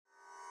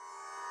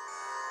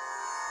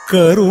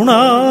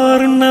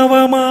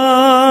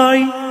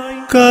കരുണാർണവമായി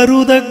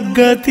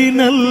കരുതഗതി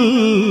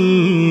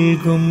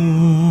നൽകും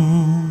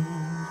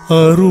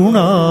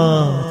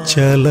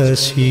അരുണാചല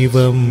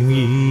ശിവം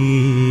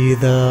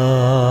ഈദാ.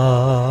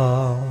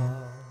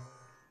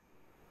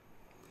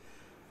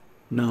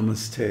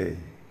 Namaste.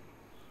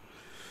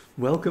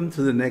 Welcome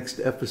to the next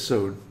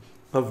episode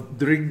of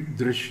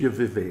Drishya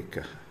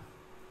Vivekah.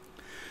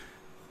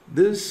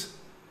 This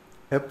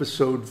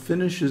episode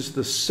finishes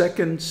the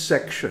second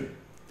section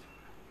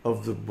of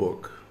the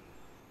book,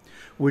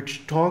 which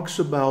talks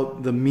about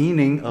the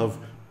meaning of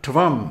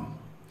tvam,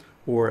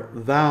 or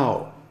thou,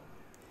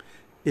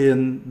 in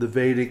the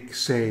Vedic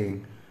saying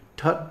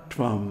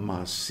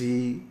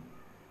tat-tvam-asi,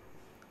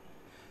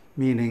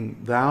 meaning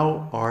thou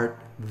art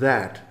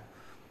that.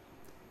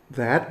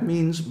 That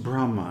means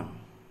Brahman.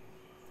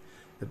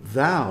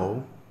 Thou,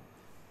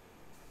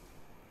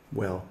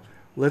 well,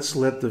 let's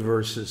let the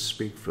verses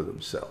speak for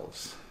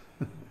themselves.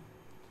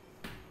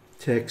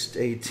 Text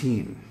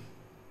 18.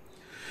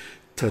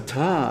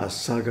 Tathā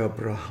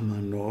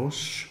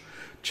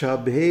saga-brahmaṇoś-ca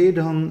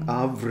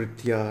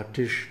bhedam-āvṛtya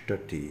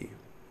tiṣṭati.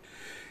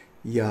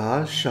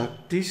 Ya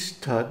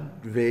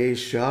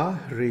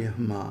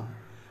śaktis-tad-veśāhṛhma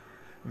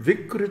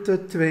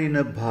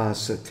vikṛta-tvena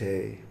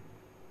bhāsate.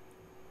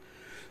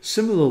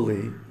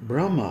 Similarly,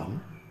 Brahman,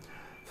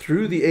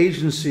 through the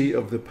agency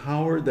of the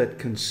power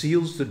that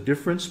conceals the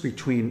difference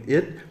between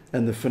it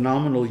and the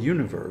phenomenal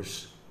universe,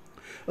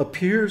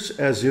 appears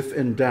as if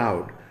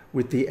endowed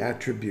with the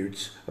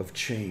attributes of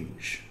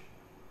change.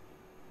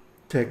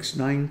 Text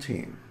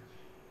 19.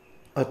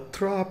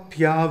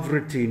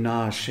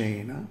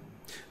 Atrāpy-āvṛti-nāśena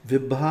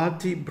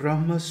vibhāti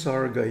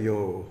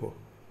brahma-sargayoḥ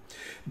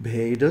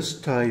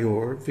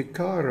bhedas-tayor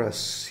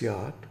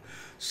vikara-syat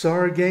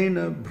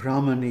sargena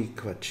brahmani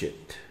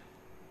kvachit.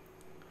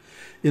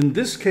 In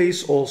this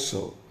case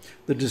also,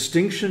 the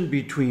distinction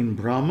between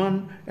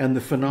Brahman and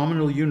the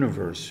phenomenal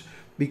universe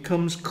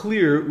becomes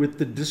clear with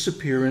the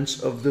disappearance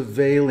of the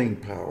veiling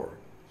power.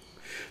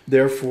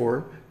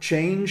 Therefore,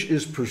 change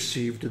is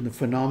perceived in the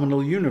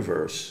phenomenal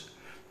universe,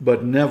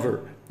 but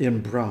never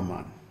in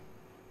Brahman.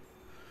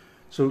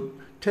 So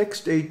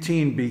text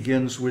 18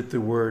 begins with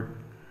the word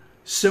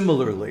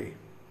similarly,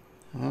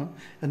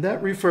 and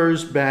that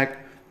refers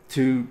back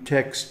to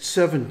text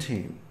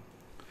 17.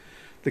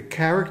 The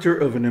character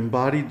of an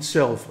embodied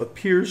self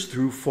appears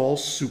through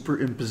false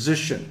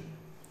superimposition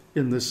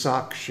in the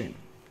sākṣin,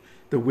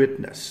 the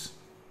witness.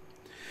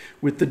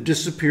 With the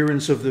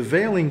disappearance of the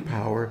veiling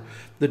power,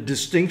 the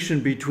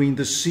distinction between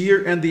the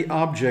seer and the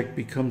object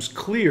becomes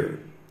clear,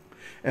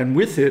 and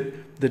with it,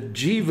 the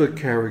jīva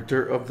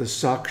character of the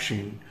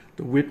sākṣin,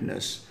 the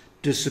witness,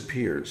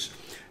 disappears.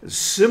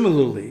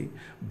 Similarly,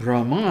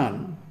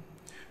 Brahman,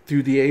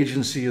 through the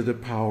agency of the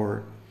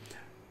power,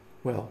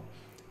 well,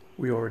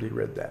 we already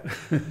read that.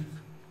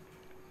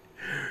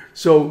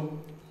 So,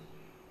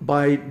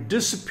 by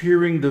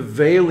disappearing the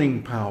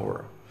veiling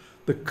power,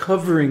 the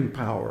covering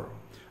power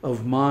of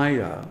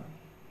Māyā,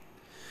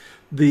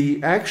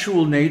 the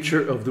actual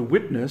nature of the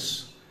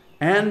witness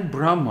and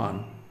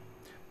Brahman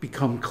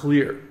become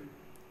clear.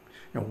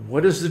 Now,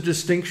 what is the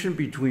distinction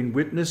between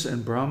witness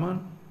and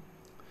Brahman?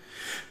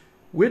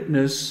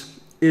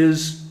 Witness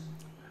is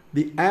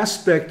the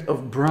aspect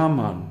of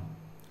Brahman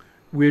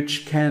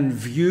which can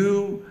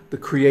view the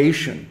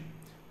creation,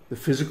 the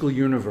physical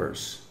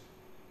universe.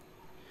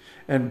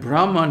 And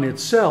Brahman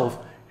itself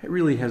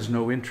really has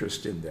no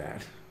interest in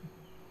that.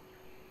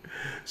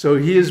 So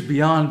he is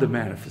beyond the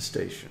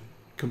manifestation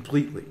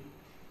completely.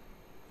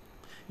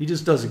 He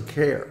just doesn't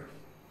care.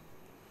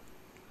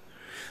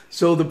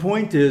 So the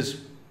point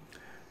is,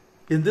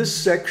 in this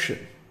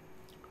section,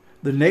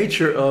 the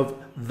nature of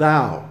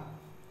thou,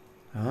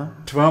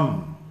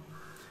 tvam,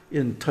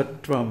 in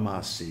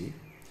tat-tvam-asi,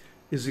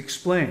 is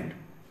explained.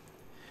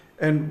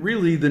 And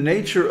really, the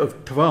nature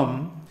of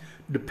tvam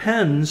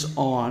depends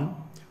on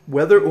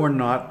whether or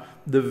not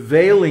the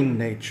veiling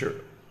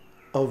nature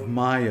of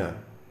Māyā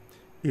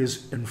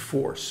is in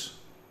force.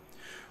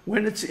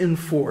 When it's in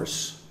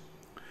force,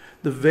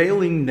 the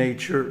veiling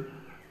nature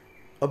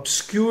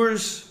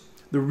obscures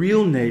the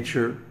real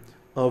nature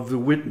of the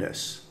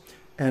witness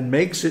and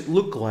makes it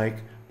look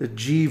like the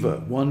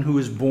jīva, one who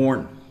is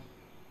born.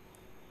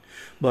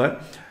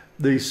 But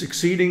the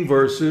succeeding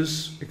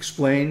verses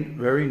explain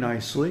very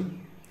nicely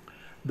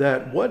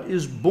that what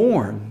is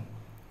born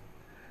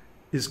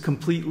is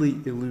completely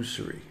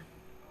illusory.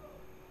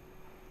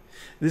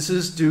 This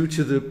is due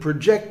to the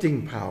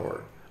projecting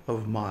power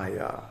of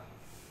Māyā.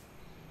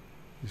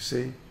 You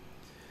see?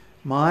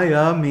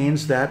 Māyā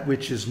means that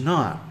which is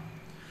not.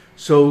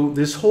 So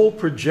this whole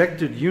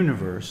projected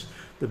universe,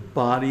 the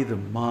body, the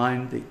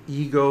mind, the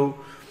ego,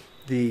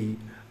 the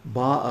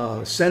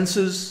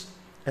senses,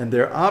 and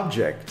their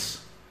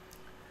objects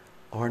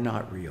are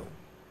not real.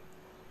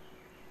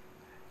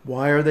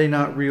 Why are they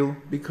not real?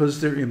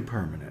 Because they're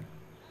impermanent.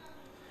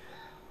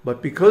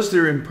 But because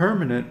they're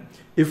impermanent,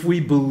 if we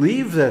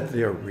believe that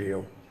they're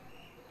real,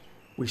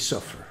 we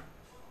suffer.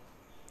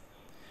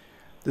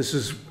 This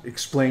is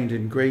explained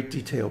in great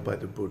detail by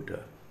the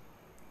Buddha.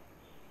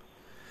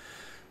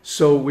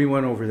 So we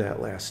went over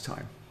that last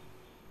time.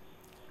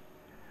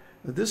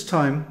 At this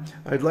time,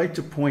 I'd like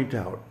to point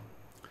out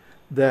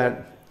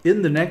that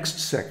in the next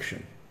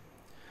section,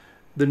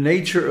 the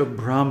nature of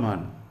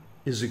Brahman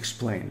is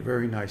explained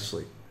very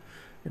nicely.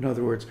 In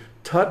other words,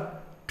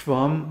 tat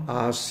tvam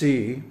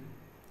asi.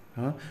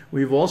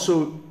 We've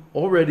also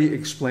already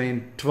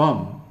explained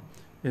tvam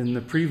in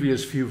the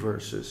previous few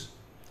verses,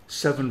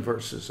 7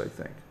 verses, I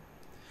think.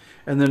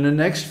 And then the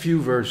next few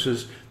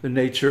verses, the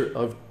nature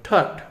of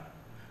tat,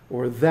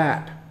 or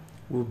that,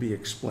 will be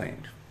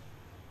explained.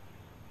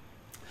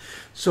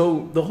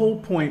 So the whole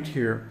point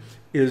here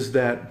is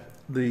that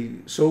the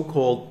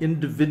so-called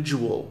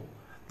individual,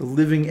 the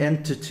living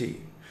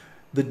entity,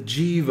 the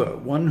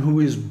jīva, one who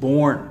is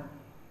born,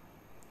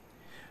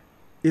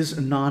 is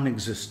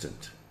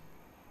non-existent.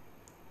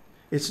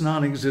 It's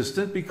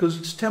non-existent because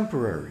it's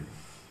temporary.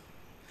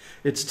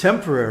 It's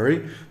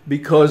temporary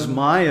because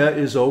Māyā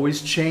is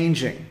always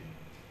changing.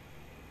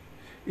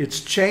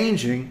 It's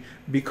changing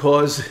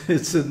because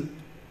it's an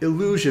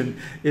illusion.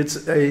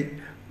 It's a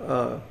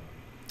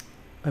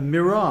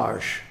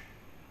mirage,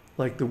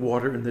 like the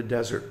water in the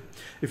desert.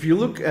 If you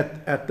look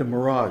at the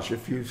mirage,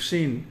 if you've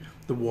seen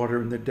the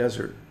water in the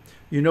desert,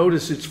 you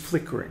notice it's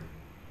flickering.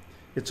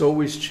 It's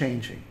always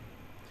changing.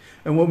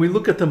 And when we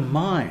look at the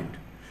mind,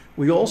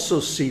 we also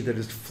see that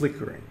it's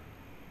flickering.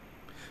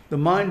 The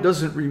mind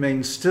doesn't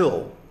remain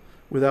still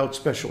without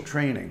special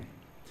training,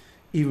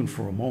 even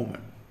for a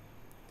moment.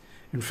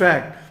 In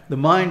fact, the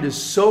mind is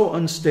so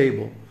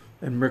unstable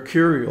and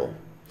mercurial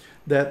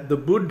that the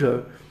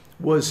Buddha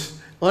was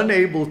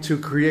unable to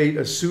create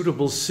a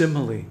suitable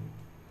simile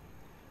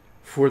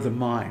for the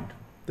mind,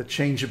 the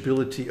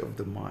changeability of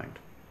the mind.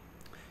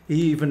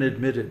 He even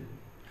admitted,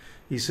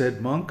 he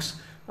said,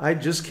 monks, I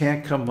just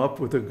can't come up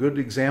with a good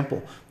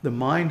example. The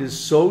mind is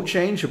so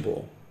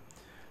changeable.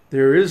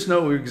 There is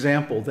no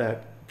example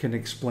that can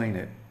explain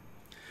it.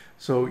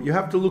 So you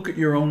have to look at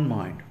your own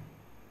mind.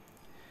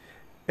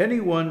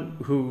 Anyone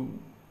who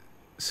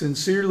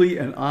sincerely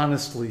and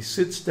honestly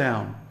sits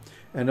down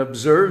and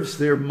observes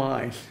their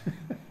mind,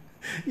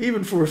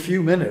 even for a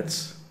few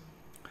minutes,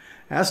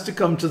 has to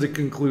come to the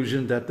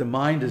conclusion that the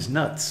mind is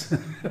nuts.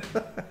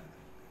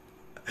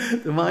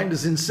 The mind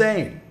is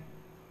insane.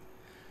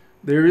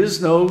 There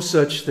is no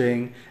such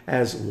thing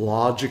as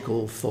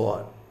logical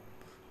thought.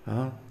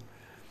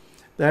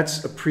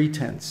 That's a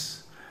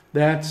pretense.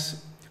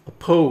 That's a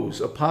pose,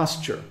 a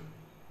posture.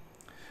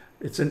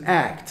 It's an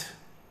act.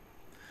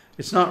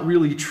 It's not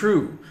really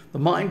true. The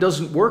mind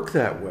doesn't work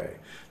that way.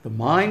 The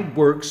mind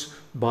works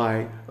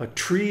by a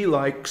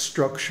tree-like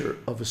structure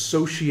of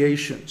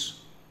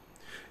associations.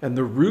 And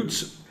the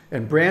roots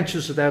and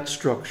branches of that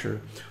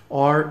structure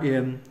are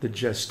in the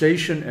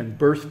gestation and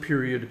birth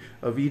period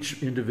of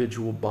each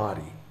individual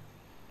body.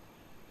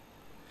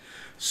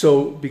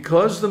 So,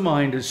 because the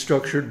mind is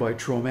structured by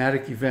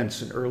traumatic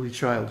events in early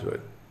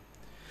childhood,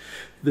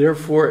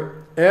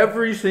 therefore,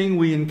 everything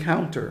we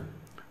encounter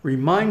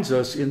reminds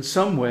us in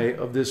some way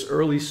of this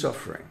early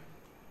suffering.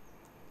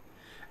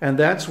 And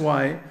that's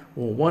why,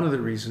 well, one of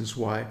the reasons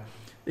why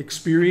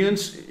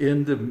experience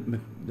in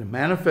the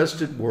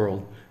manifested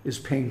world is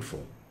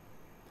painful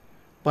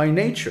by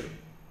nature.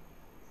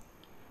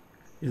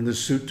 In the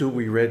sutta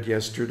we read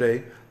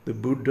yesterday, the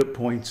Buddha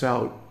points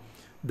out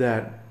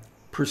that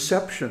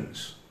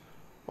perceptions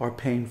are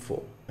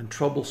painful and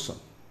troublesome.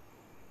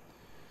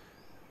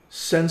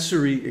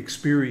 Sensory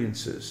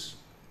experiences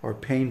are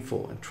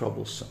painful and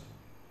troublesome.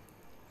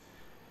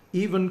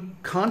 Even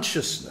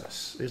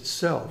consciousness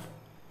itself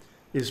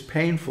is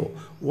painful.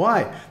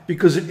 Why?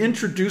 Because it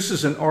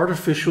introduces an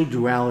artificial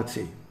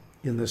duality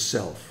in the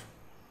self.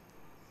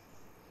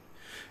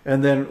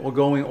 And then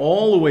going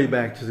all the way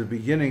back to the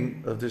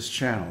beginning of this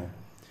channel,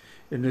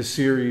 in this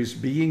series,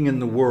 Being in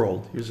the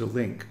World, here's a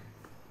link.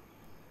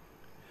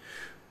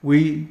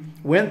 We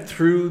went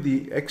through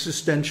the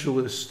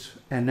existentialist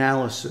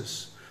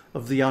analysis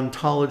of the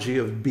ontology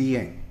of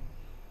being.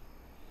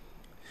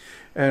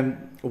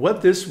 And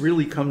what this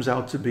really comes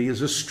out to be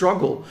is a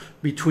struggle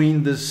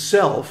between the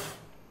self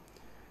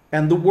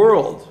and the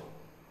world.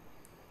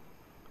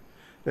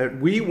 That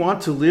we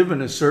want to live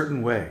in a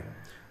certain way.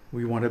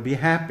 We want to be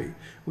happy.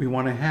 We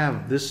want to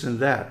have this and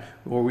that.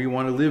 Or we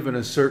want to live in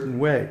a certain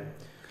way.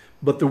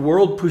 But the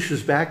world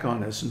pushes back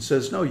on us and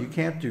says, no, you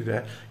can't do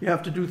that. You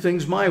have to do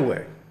things my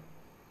way.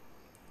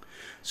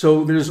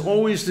 So there's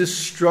always this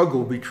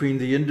struggle between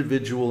the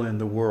individual and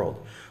the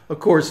world. Of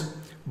course,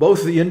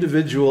 both the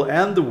individual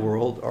and the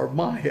world are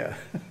Māyā.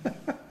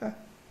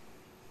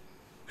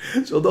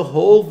 So the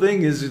whole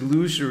thing is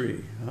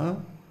illusory.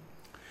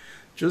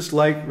 Just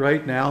like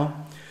right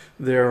now,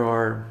 there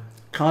are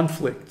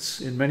conflicts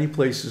in many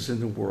places in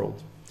the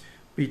world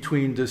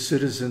between the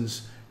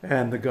citizens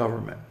and the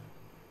government.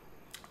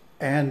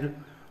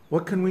 And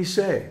what can we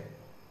say?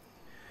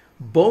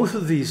 Both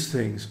of these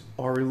things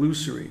are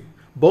illusory.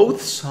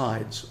 Both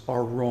sides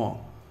are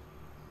wrong.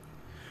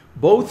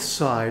 Both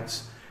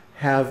sides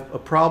have a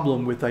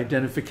problem with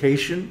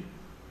identification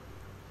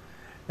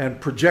and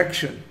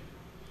projection,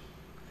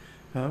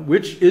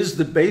 which is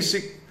the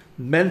basic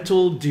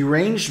mental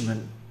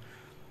derangement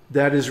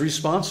that is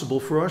responsible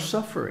for our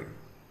suffering.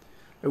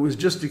 It was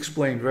just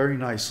explained very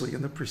nicely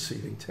in the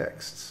preceding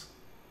texts.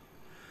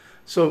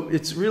 So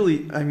it's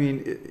really, I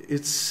mean,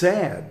 it's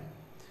sad.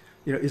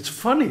 You know, it's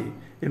funny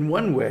in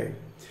one way,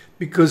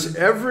 because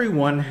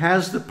everyone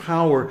has the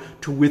power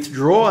to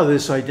withdraw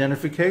this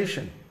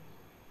identification.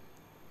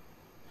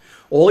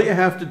 All you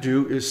have to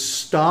do is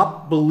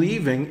stop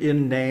believing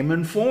in name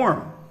and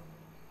form.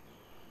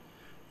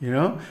 You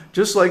know,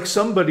 just like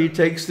somebody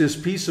takes this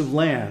piece of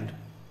land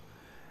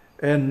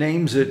and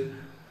names it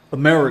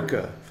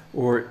America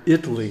or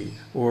Italy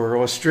or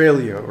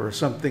Australia or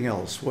something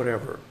else,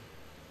 whatever.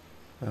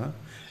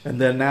 And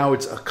then now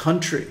it's a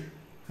country.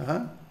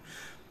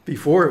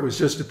 Before it was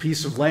just a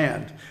piece of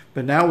land.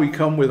 But now we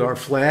come with our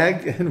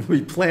flag and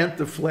we plant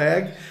the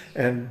flag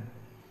and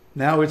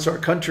now it's our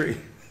country.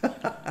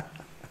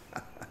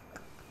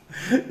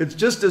 It's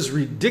just as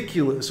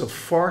ridiculous a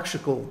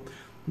farcical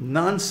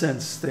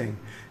nonsense thing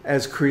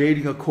as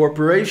creating a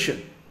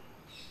corporation.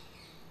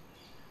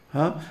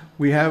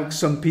 We have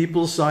some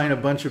people sign a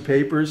bunch of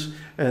papers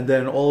and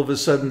then all of a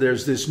sudden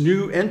there's this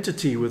new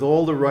entity with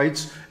all the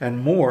rights and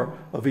more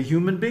of a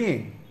human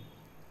being.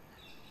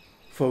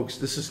 Folks,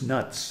 this is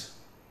nuts.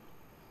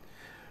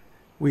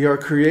 We are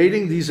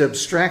creating these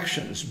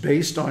abstractions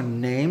based on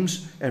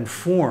names and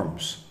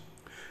forms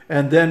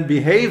and then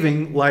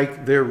behaving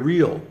like they're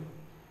real.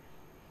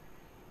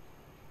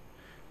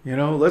 You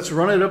know, let's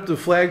run it up the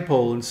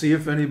flagpole and see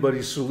if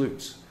anybody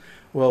salutes.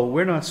 Well,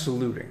 we're not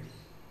saluting.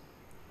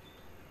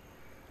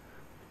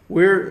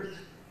 We're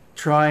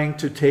trying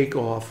to take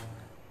off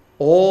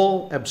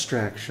all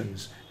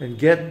abstractions and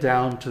get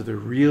down to the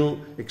real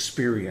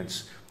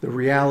experience, the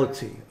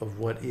reality of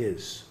what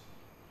is.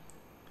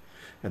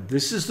 And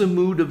this is the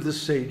mood of the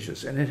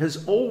sages, and it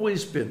has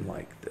always been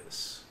like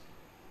this.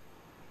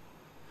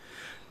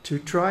 To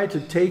try to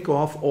take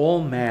off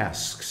all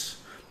masks,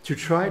 to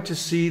try to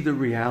see the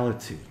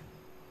reality.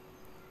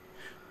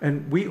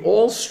 And we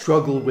all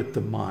struggle with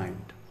the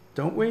mind,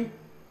 don't we?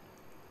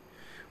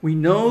 We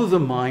know the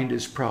mind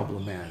is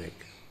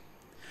problematic.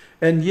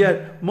 And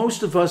yet,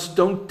 most of us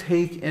don't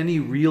take any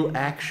real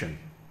action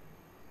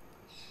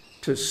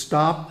to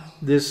stop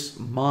this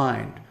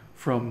mind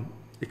from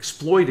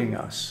exploiting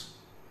us.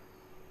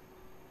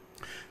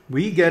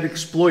 We get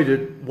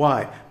exploited.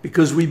 Why?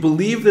 Because we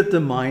believe that the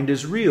mind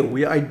is real.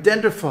 We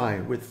identify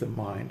with the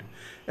mind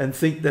and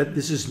think that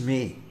this is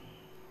me.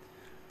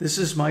 This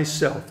is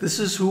myself. This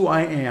is who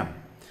I am.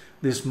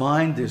 This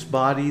mind, this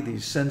body,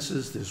 these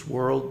senses, this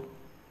world.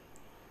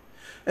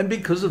 And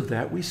because of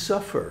that, we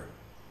suffer.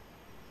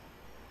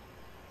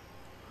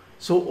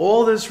 So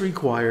all that's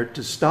required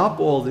to stop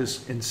all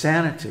this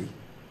insanity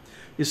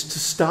is to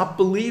stop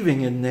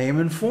believing in name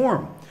and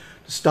form.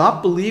 To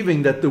stop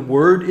believing that the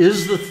word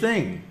is the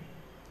thing.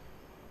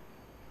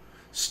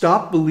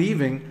 Stop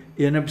believing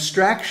in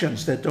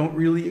abstractions that don't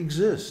really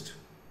exist.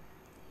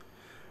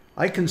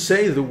 I can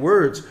say the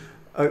words,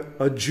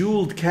 a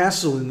jeweled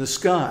castle in the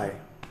sky.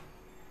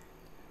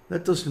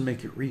 That doesn't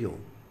make it real.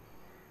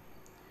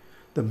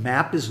 The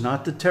map is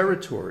not the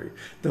territory.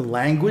 The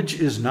language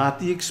is not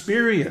the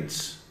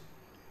experience.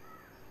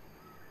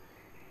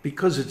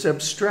 Because it's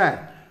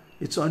abstract.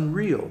 It's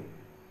unreal.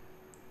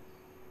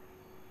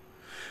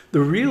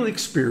 The real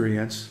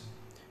experience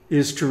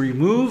is to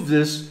remove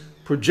this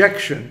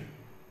projection,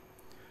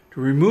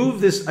 to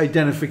remove this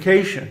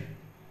identification,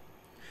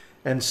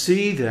 and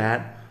see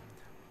that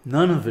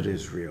none of it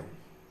is real.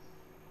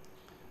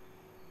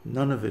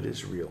 None of it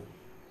is real.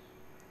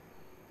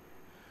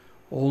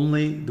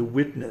 Only the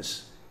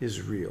witness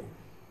is real.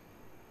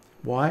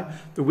 Why?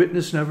 The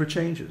witness never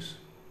changes.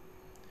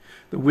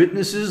 The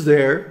witness is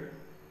there,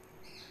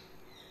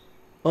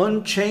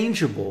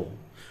 unchangeable,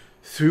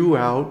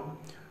 throughout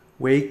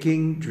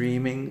waking,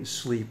 dreaming,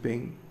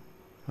 sleeping,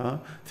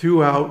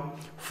 throughout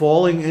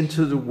falling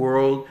into the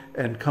world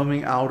and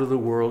coming out of the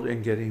world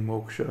and getting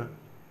moksha,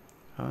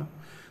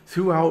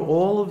 throughout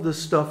all of the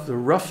stuff, the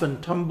rough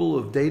and tumble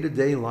of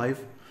day-to-day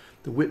life,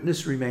 the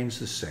witness remains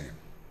the same.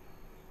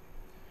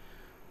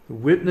 The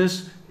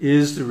witness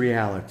is the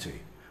reality.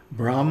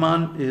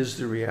 Brahman is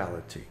the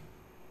reality.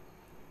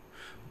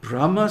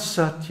 Brahma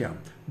satyam,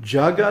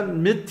 jagat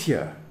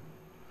mithya.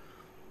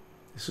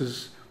 This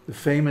is the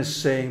famous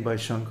saying by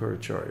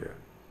Shankaracharya.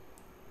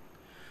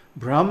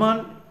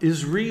 Brahman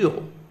is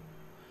real,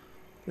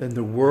 and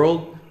the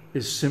world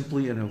is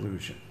simply an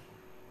illusion.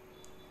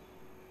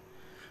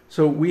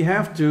 So we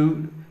have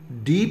to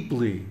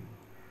deeply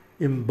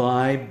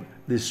imbibe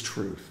this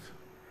truth.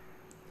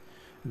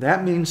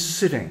 That means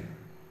sitting.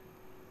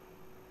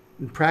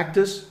 In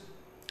practice,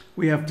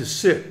 we have to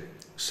sit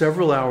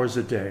several hours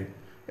a day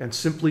and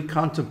simply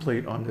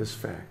contemplate on this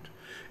fact.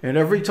 And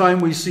every time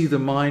we see the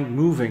mind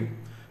moving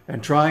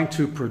and trying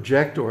to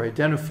project or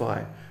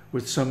identify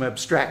with some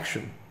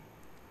abstraction,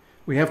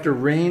 we have to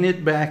rein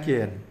it back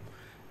in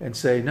and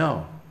say,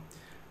 no,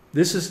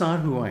 this is not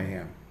who I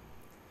am.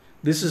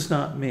 This is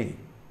not me.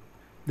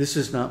 This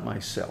is not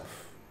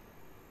myself.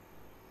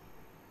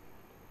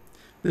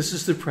 This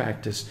is the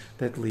practice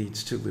that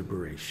leads to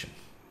liberation.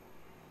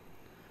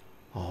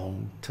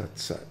 Om Tat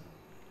Sat.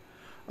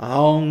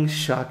 Aum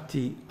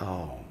Shakti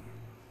Aum.